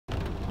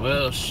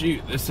Well,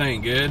 shoot, this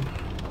ain't good.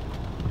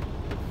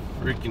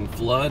 Freaking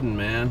flooding,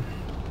 man.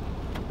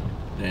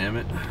 Damn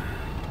it.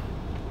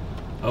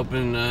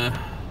 Hoping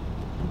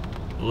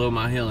below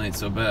my hill ain't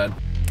so bad.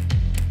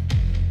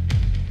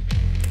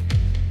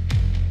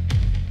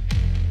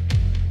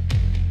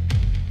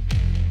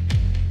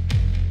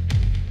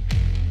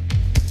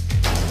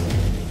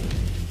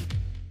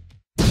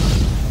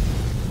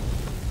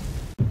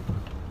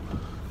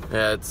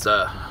 Yeah, it's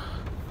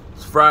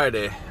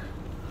Friday.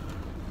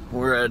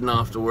 We're heading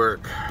off to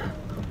work.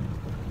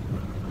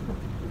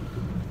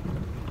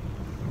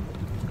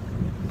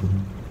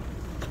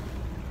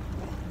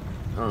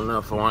 I don't know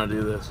if I want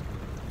to do this.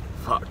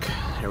 Fuck.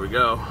 Here we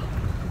go.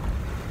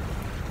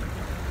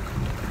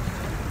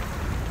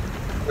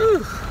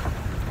 Whew.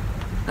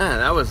 Man,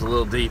 that was a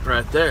little deep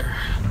right there.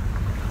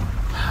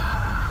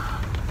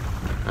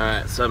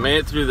 Alright, so I made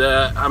it through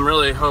that. I'm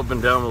really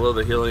hoping down below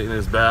the hill ain't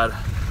as bad.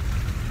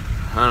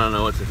 I don't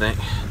know what to think.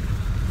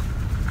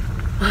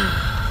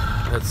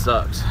 That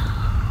sucks.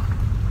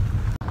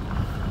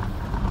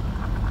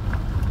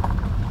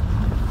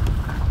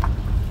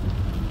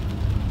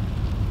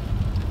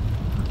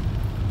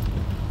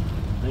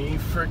 Are you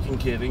freaking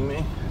kidding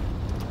me?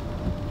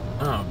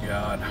 Oh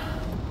God.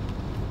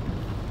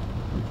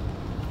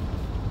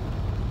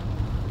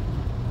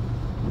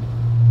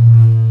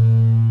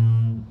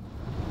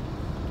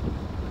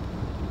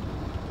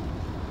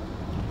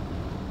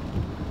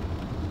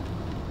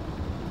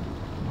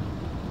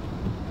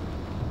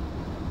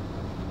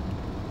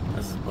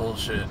 This is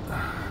bullshit.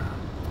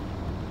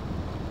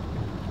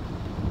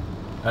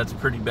 That's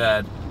pretty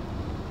bad.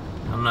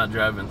 I'm not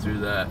driving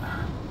through that.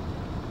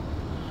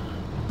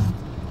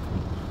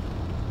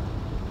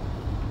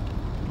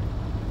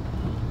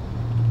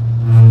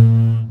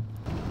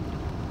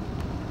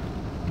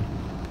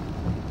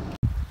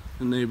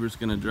 The neighbor's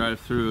gonna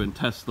drive through and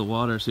test the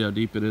water, see how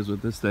deep it is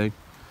with this thing.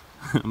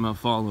 I'm gonna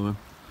follow him.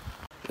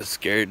 I'm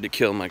scared to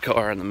kill my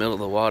car in the middle of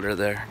the water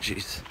there.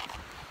 Jeez.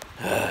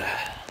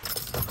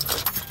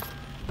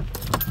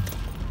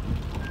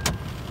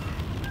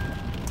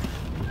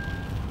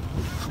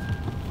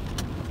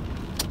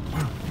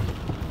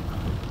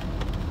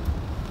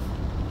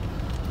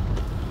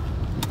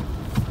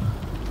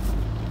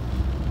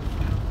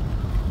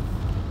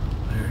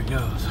 There he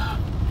goes.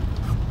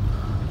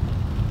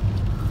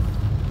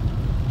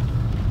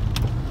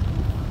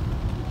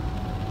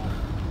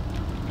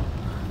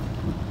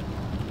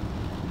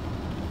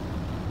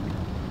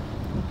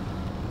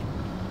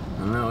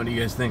 I don't know, what do you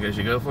guys think? I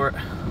should go for it?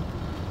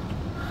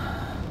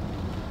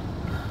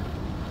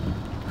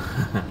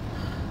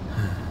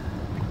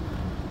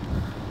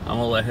 I'm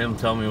gonna let him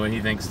tell me what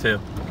he thinks too.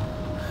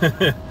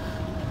 That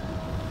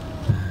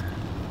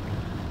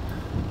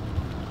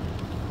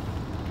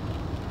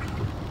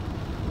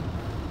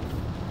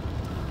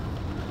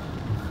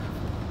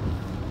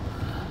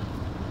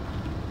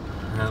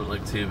doesn't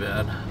look too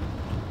bad.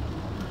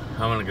 I'm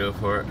gonna go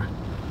for it.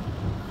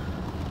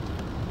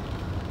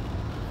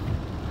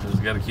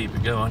 Just gotta keep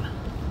it going.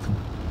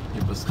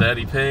 Keep a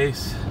steady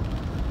pace.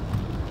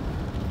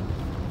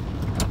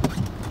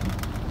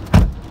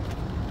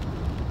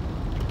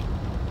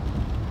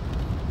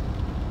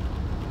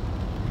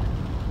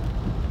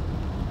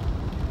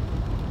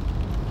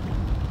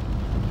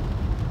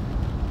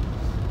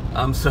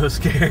 I'm so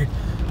scared.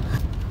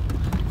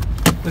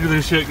 Look at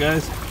this shit,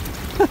 guys.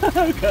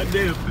 God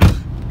damn.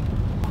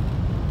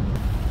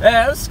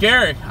 Yeah, it was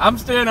scary. I'm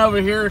staying over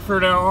here for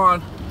now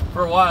on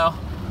for a while.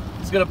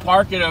 Just gonna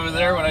park it over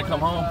there when I come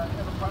home.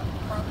 It'll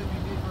probably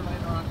be deeper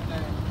later on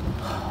today.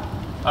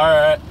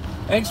 Alright.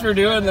 Thanks for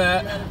doing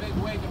that. You had a big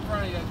wake in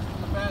front of you.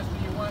 The faster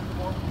you went, the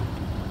more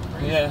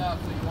Yeah. up,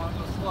 so you want to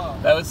go slow.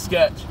 That was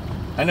sketch.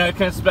 I know I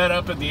kind of sped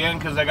up at the end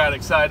because I got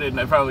excited and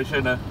I probably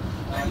shouldn't have.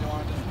 You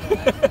want to just go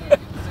next and get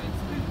the same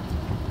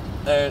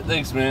speed. Alright,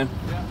 thanks, man.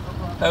 Yeah, no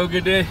problem. Have a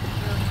good day.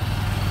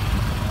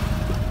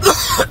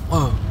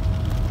 Whoa.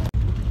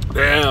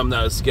 Damn,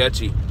 that was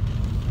sketchy.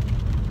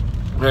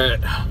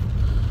 Alright.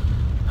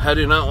 I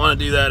do not want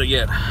to do that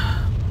again.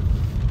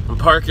 I'm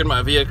parking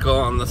my vehicle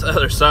on the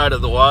other side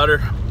of the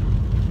water.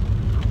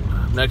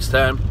 Next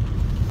time.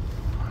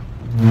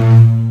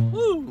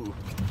 Woo!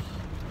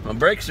 My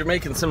brakes are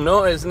making some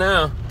noise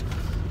now.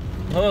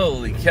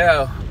 Holy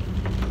cow.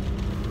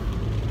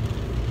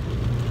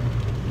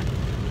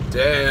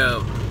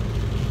 Damn.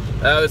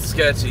 That was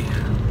sketchy.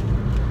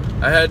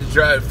 I had to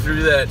drive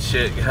through that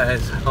shit,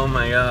 guys. Oh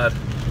my God.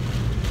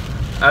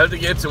 I have to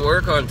get to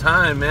work on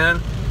time, man.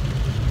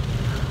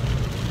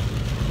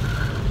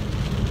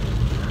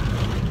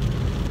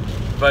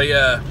 If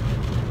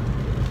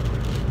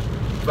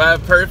I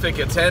have perfect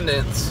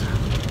attendance,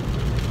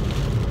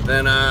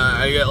 then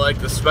I get like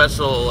the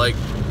special like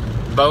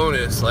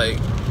bonus. Like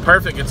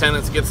perfect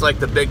attendance gets like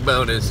the big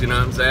bonus, you know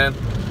what I'm saying?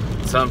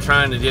 So I'm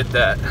trying to get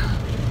that.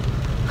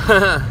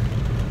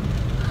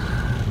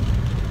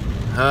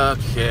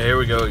 Okay, here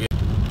we go again.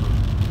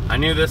 I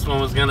knew this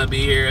one was gonna be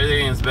here.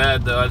 Everything's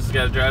bad though. I just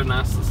gotta drive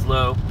nice and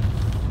slow.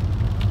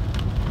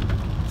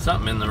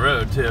 Something in the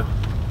road too.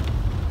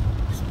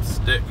 Some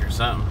stick or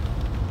something.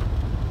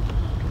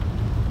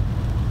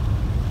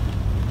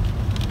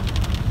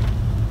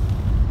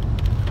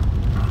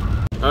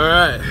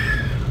 Alright.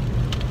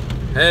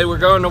 Hey, we're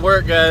going to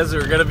work, guys.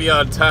 We're gonna be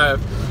on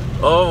time.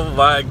 Oh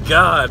my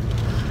god.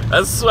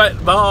 That's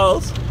sweating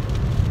balls.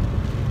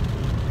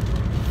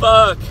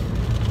 Fuck.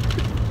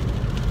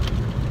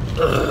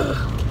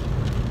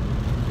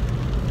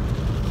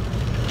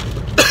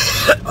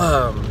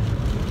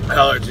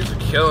 Allergies are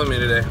killing me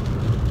today.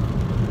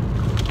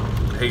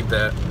 Hate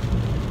that.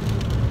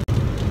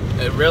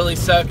 It really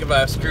sucked if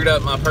I screwed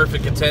up my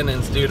perfect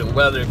attendance due to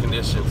weather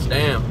conditions.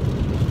 Damn.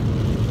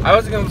 I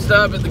was gonna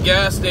stop at the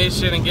gas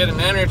station and get an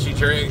energy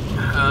drink, but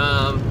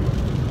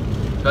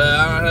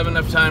I don't have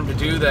enough time to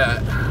do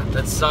that.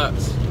 That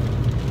sucks.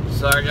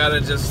 So I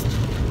gotta just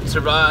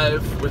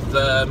survive with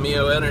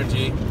Mio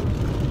Energy.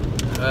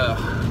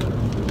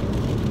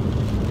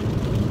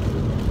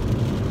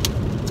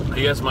 I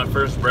guess my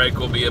first break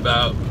will be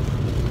about,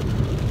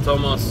 it's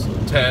almost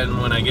 10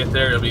 when I get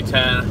there, it'll be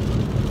 10.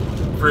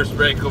 First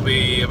break will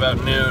be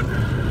about noon.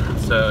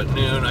 So at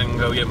noon I can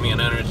go get me an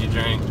energy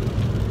drink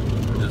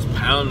and just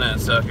pound that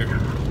sucker.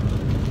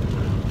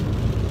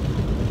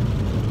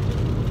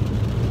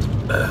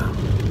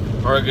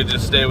 Or I could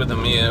just stay with the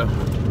Mio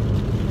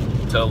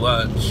till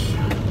lunch,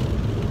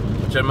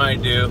 which I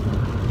might do.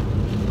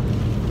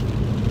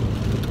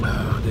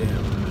 Oh,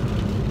 damn.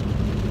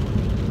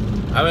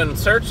 I've been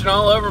searching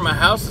all over my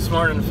house this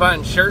morning to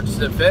find shirts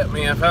that fit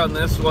me. I found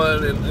this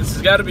one, and this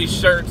has got to be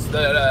shirts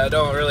that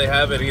don't really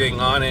have anything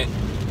on it.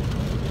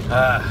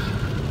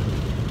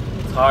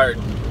 It's hard.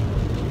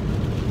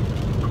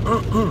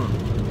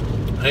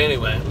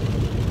 Anyway,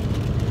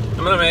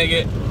 I'm gonna make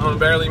it. I'm gonna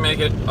barely make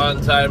it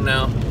on time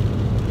now,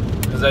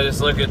 because I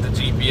just looked at the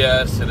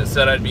GPS and it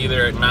said I'd be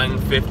there at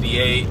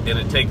 9:58, and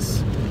it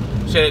takes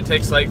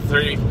like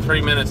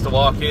three minutes to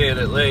walk in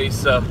at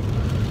least. So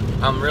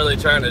I'm really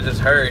trying to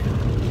just hurry.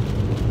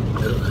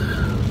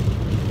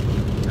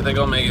 I think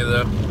I'll make it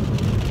though.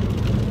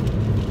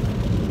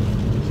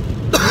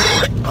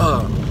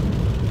 Oh,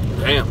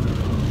 damn.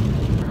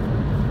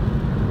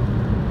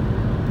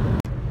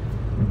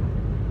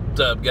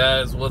 What's up,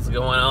 guys? What's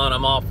going on?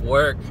 I'm off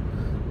work.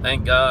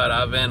 Thank God.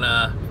 I've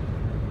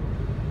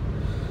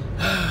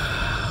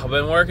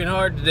been working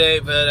hard today,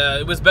 but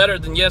it was better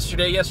than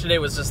yesterday. Yesterday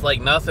was just like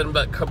nothing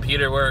but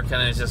computer work,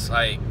 and it's just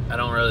like I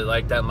don't really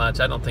like that much.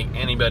 I don't think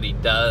anybody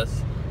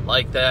does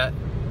like that.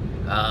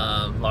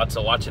 Lots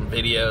of watching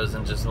videos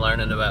and just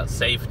learning about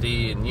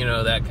safety and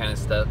that kind of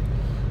stuff.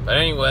 But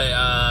anyway,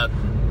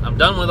 I'm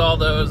done with all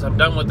those. I'm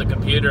done with the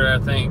computer, I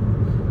think,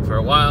 for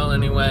a while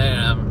anyway.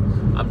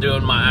 I'm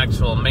doing my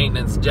actual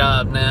maintenance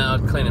job now,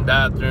 cleaning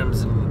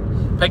bathrooms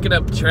and picking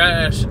up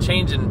trash,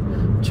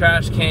 changing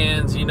trash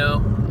cans,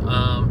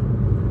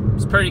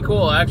 It's pretty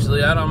cool,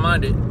 actually. I don't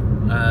mind it.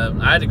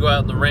 I had to go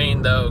out in the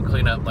rain, though, and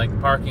clean up, like, the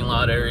parking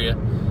lot area.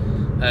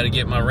 I had to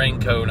get my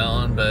raincoat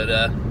on, but,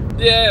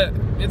 yeah,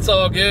 it's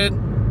all good.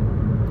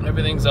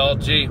 Everything's all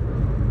G.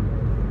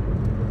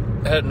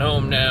 Heading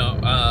home now,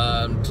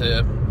 I'm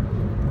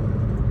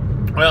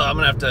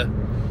gonna have to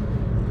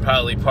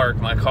probably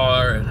park my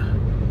car and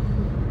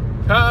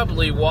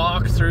probably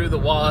walk through the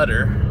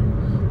water.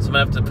 So I'm gonna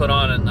have to put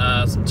on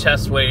some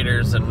chest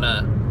waders and,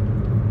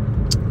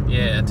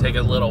 yeah, take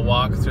a little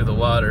walk through the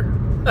water.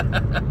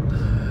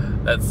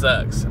 That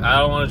sucks. I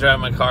don't want to drive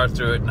my car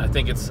through it, and I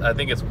think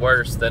it's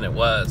worse than it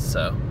was.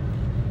 So,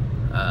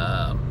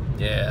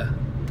 yeah,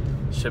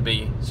 should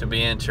be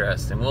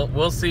interesting.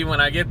 We'll see when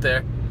I get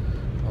there.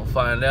 We'll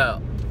find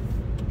out.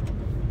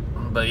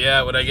 But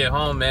yeah, when I get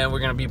home, man,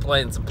 we're gonna be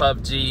playing some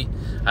PUBG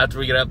after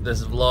we get up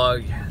this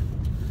vlog.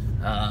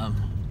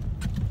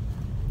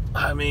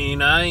 I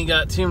mean, I ain't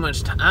got too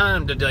much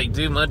time to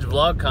do much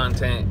vlog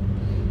content,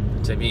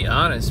 to be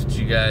honest with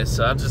you guys,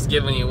 so I'm just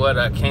giving you what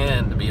I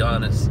can, to be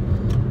honest.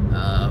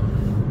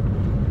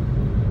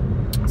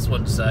 This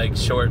one's like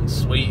short and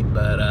sweet,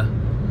 but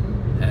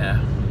yeah,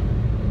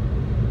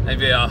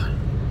 maybe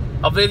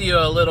I'll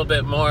video a little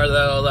bit more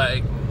though.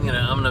 Like, I'm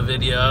gonna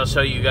video, I'll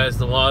show you guys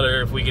the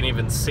water if we can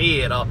even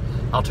see it. I'll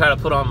try to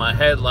put on my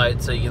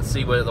headlight so you can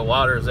see where the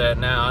water's at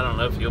now. I don't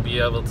know if you'll be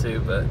able to,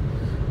 but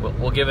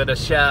we'll give it a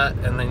shot.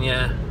 And then,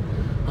 yeah,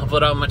 I'll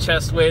put on my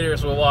chest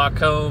waders, we'll walk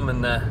home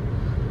and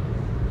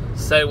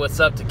say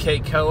what's up to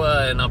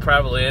Keikoa, and I'll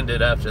probably end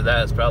it after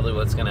that. It's probably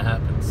what's gonna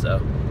happen.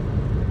 So,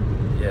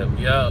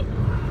 yo,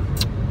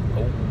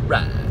 all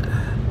right.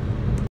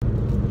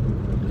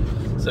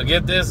 So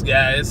get this,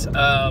 guys.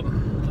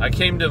 I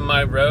came to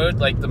my road,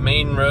 like the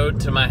main road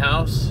to my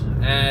house,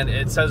 and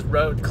it says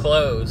road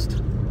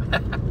closed.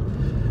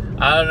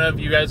 I don't know if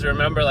you guys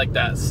remember, like,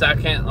 that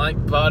second,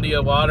 like, body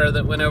of water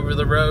that went over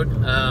the road.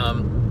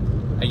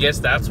 I guess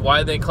that's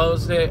why they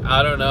closed it.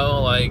 I don't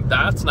know. Like,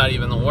 that's not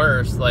even the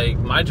worst. Like,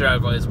 my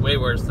driveway is way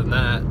worse than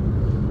that.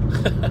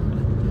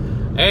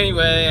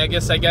 Anyway, I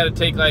guess I gotta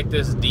take, like,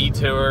 this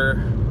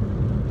detour.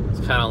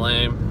 It's kind of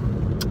lame.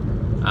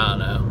 I don't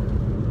know.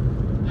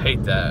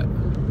 Hate that.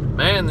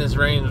 Man, this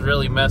rain's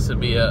really messing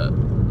me up.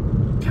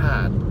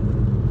 God.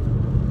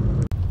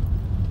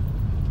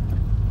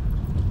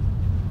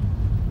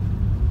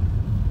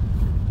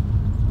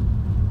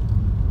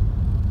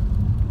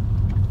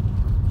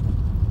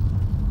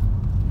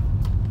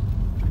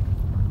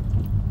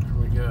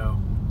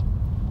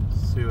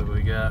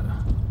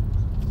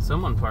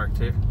 someone parked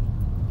here.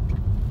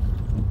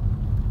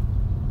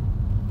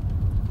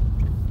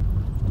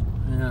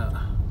 Yeah.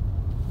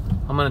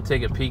 I'm gonna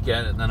take a peek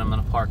at it, and then I'm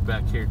gonna park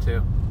back here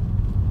too.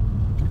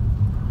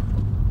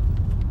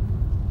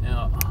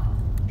 Yeah. I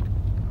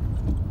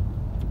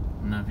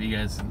don't know if you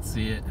guys can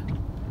see it.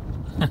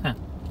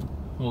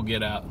 We'll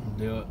get out and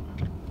do it.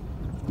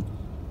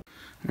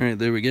 All right,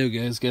 there we go,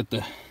 guys. Got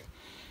the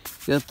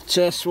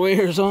chest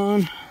waders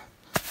on.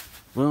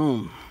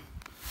 Boom.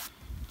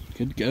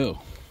 Good to go.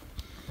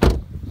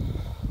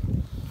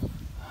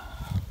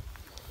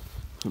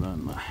 Put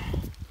on my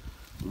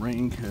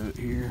raincoat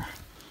here.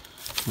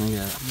 I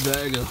got a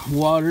bag of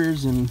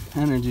waters and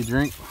energy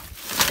drink.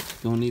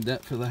 Gonna need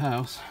that for the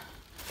house.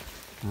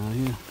 Oh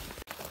yeah.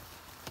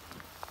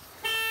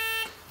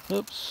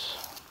 Oops.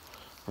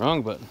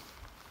 Wrong button.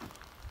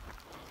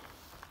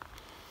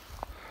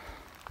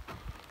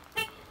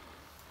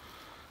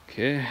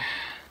 Okay.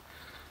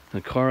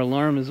 The car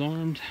alarm is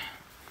armed.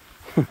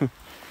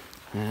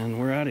 And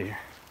we're out of here.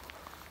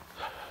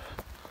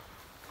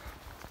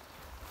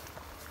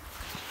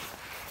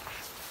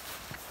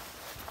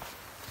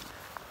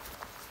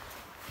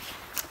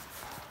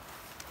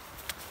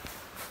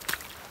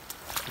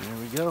 There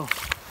we go.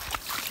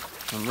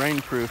 I'm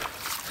rainproof.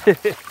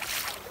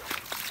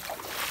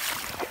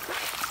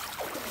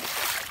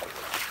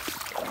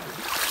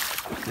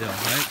 See how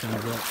high it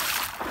comes up.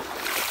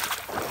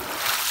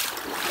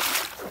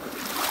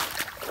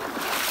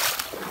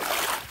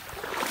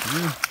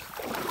 Yeah.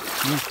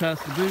 Move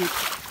past the boot.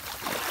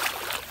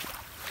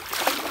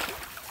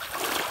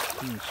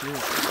 Oh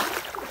shit.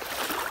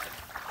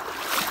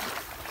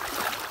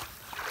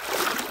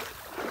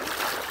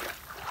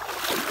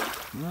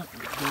 Well,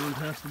 going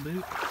past the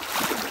boot.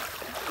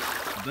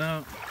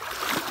 About.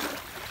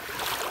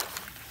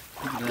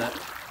 Look at that.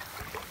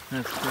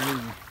 That's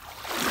crazy.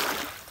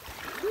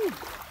 Whew.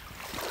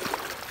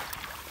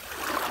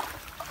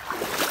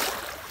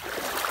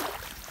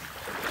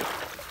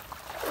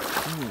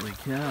 Holy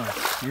cow.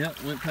 Yep,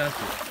 went past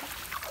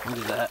it. Look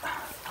at that.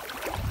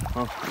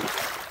 Oh,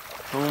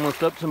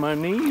 almost up to my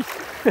knees.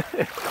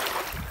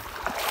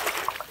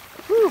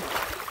 Whew.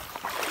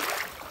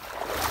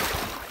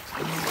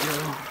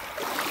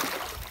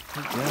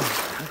 Look at that.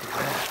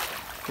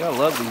 Gotta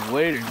love these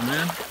waders,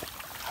 man.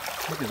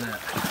 Look at that.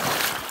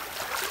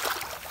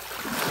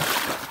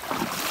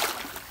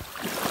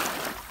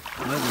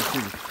 Leather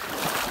too.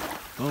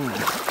 Boom.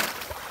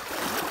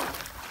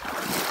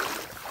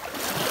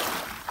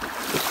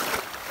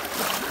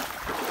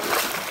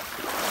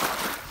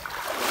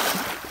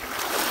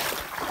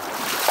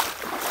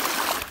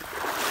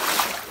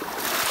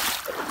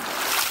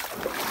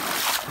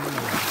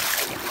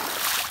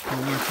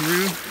 Going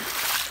through.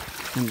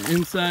 And the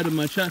inside of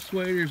my chest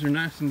waders are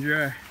nice and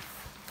dry.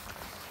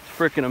 It's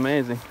freaking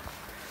amazing.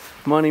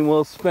 Money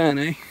well spent,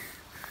 eh?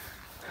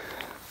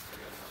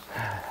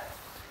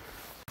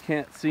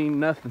 Can't see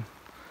nothing,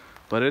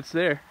 but it's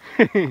there.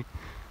 And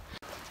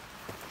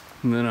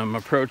then I'm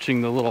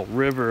approaching the little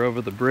river over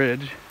the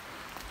bridge.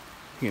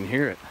 You can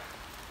hear it.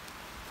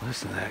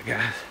 Listen to that,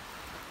 guys.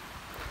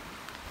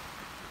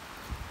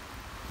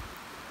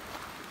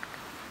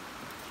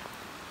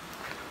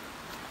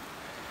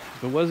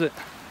 If it wasn't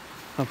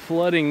a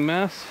flooding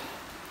mess,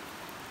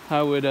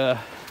 I would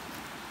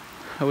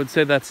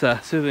say that's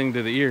soothing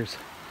to the ears.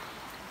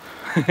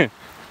 Look at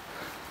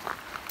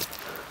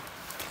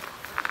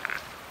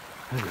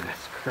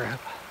this crap.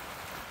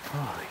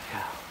 Holy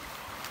cow.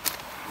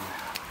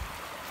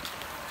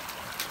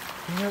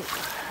 Yep.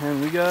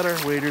 And we got our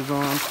waders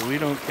on, so we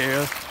don't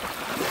care.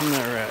 Isn't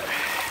that right?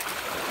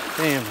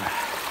 Damn.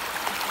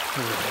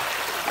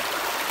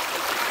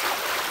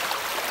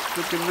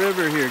 Freaking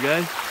river here,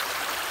 guys.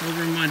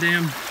 Over my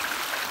damn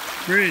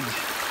bridge.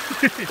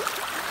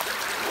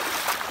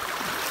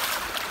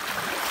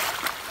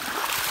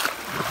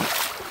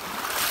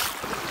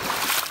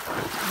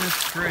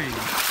 That's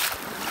crazy.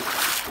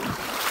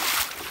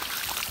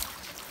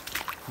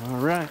 All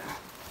right.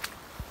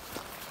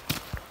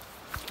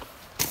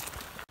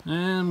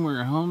 And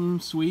we're home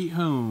sweet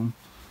home.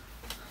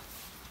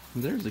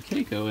 There's a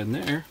Keiko in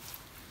there.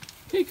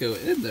 Keiko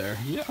in there,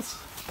 yes.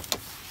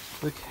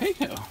 The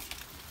Keiko.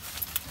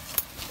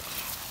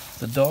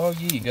 The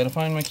doggy, gotta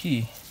find my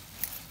key.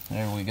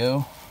 There we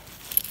go.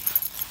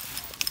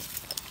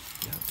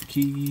 Got the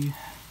key.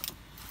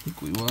 I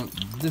think we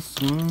want this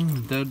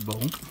one,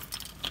 deadbolt.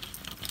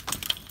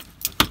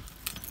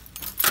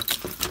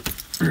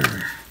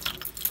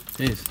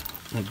 Jeez,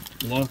 my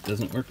lock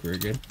doesn't work very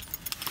good.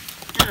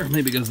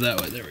 Maybe it goes that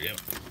way, there we go.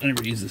 I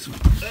never use this one.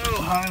 Oh,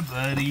 hi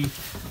buddy.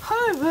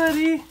 Hi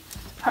buddy.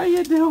 How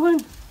you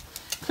doing?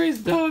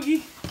 Crazy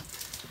doggy.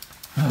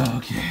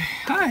 Okay,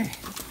 hi.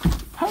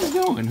 How's it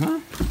going, huh?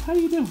 How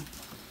you doing?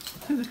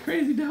 The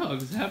crazy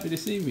dog is happy to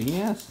see me,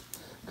 yes.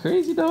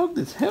 Crazy dog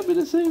that's happy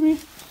to see me.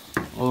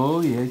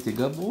 Oh yeah, he's a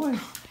good boy.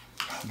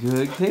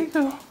 Good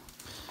Keiko.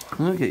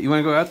 Okay, you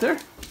wanna go out there?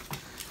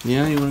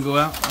 Yeah, you wanna go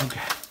out?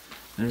 Okay.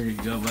 There you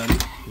go, buddy.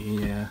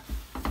 Yeah.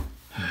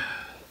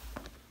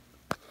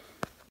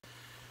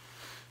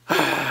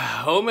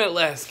 Home at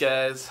last,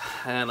 guys.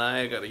 and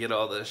I gotta get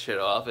all this shit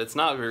off. It's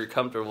not very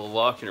comfortable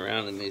walking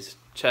around in these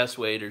chest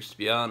waders, to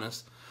be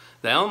honest.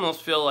 They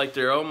almost feel like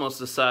they're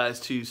almost a size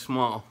too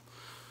small.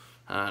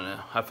 I don't know.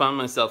 I find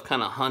myself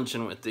kind of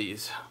hunching with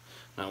these.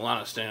 I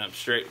want to stand up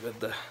straight, but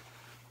the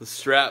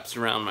straps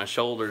around my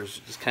shoulders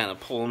just kind of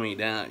pull me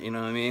down, you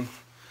know what I mean?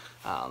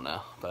 I don't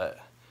know, but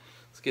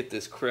let's get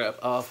this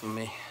crap off of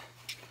me.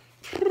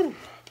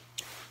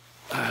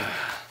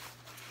 There,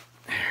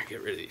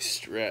 get rid of these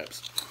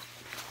straps.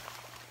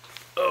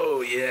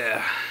 Oh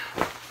yeah,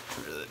 get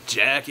rid of the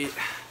jacket.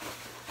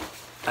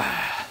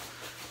 I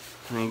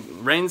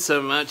mean, rain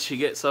so much, you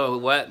get so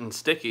wet and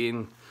sticky,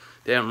 and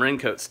damn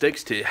raincoat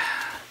sticks to you.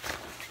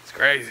 It's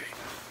crazy.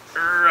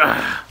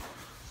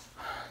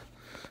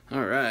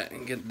 Alright,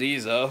 and get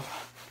these off.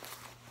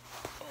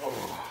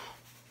 Oh.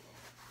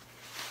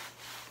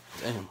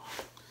 Damn.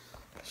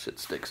 Shit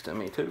sticks to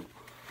me too.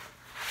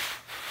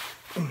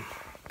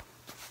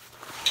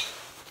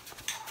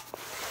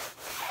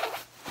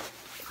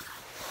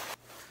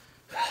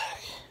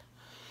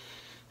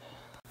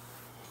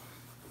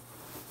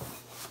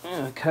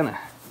 Yeah, it kind of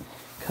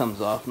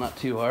comes off not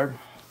too hard.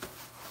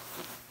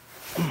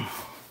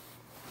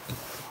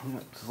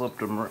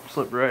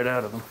 Slipped right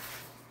out of them.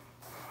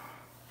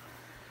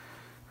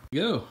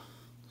 Go.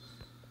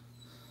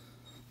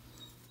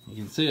 You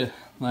can see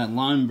that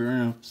lime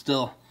burn.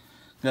 Still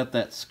got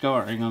that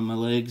scarring on my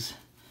legs.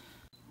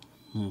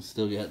 I've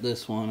still got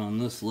this one on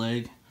this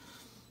leg.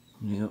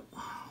 Yep.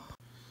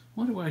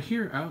 What do I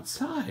hear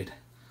outside?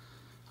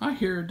 I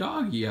hear a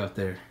doggy out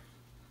there.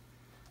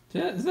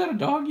 Is that a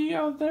doggy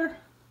out there?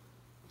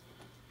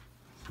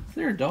 Is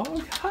there a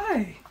dog?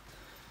 Hi.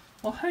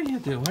 Well, how you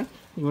doing?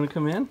 You want to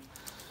come in?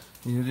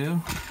 You do?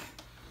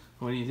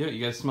 What do you do?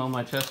 You guys smell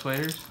my chest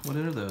waders? What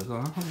are those,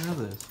 huh? What are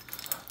those?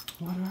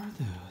 What are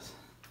those?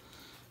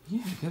 Yeah,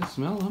 you gotta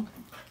smell them.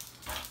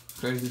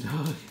 Crazy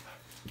dog.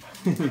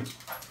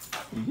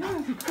 Yeah,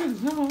 it's a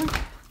crazy dog.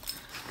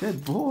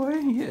 Good boy.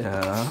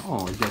 Yeah.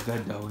 Oh, you got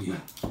that doggy.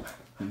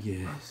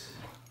 Yes.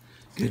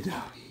 Good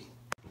doggy.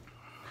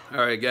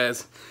 Alright,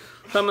 guys.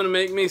 I'm gonna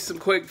make me some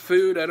quick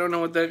food. I don't know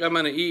what the heck I'm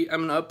gonna eat.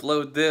 I'm gonna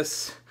upload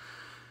this.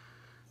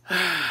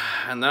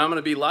 And then I'm going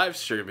to be live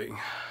streaming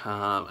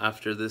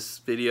after this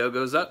video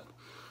goes up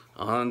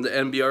on the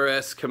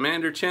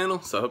NBRS-COMMANDER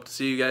channel. So I hope to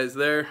see you guys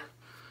there.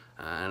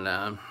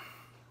 And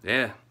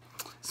yeah,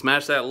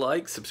 smash that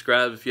like,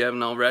 subscribe if you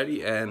haven't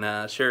already,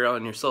 and share it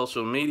on your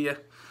social media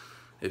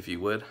if you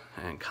would.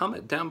 And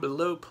comment down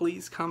below,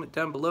 please comment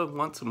down below. I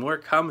want some more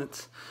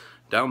comments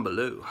down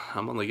below.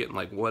 I'm only getting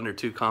like 1 or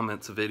 2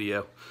 comments a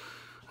video.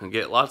 I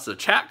get lots of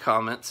chat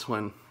comments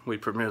when we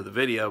premiere the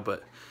video,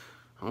 but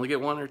I only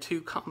get 1 or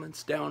 2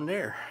 comments down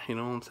there, you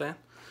know what I'm saying?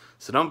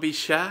 So don't be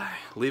shy,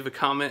 leave a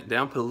comment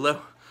down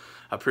below.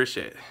 I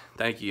appreciate it.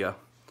 Thank you, y'all.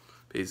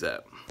 Peace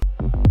out.